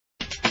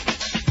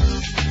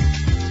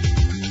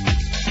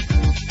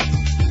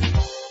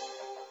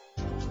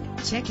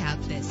Check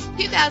out this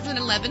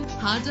 2011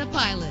 Honda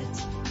Pilot.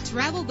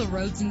 Travel the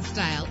roads in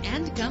style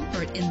and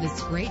comfort in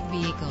this great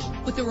vehicle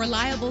with a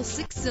reliable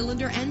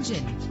 6-cylinder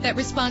engine that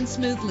responds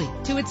smoothly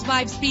to its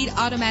 5-speed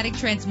automatic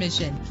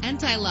transmission.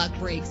 Anti-lock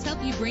brakes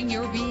help you bring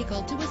your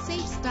vehicle to a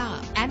safe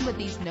stop. And with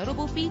these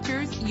notable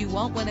features, you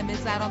won't want to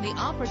miss out on the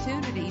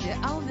opportunity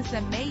to own this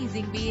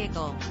amazing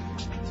vehicle.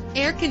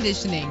 Air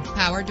conditioning,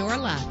 power door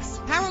locks,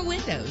 power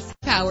windows,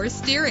 power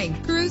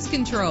steering, cruise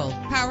control,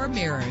 power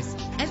mirrors,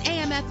 an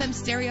AM/FM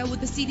stereo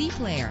with a CD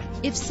player.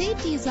 If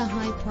safety is a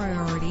high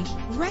priority,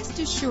 rest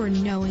assured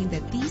knowing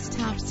that these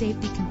top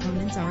safety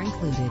components are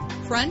included: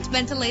 front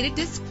ventilated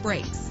disc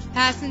brakes,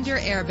 passenger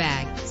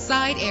airbag,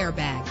 side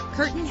airbag,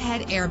 curtain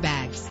head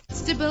airbags,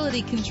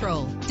 stability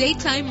control,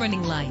 daytime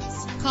running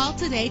lights. Call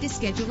today to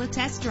schedule a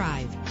test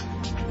drive.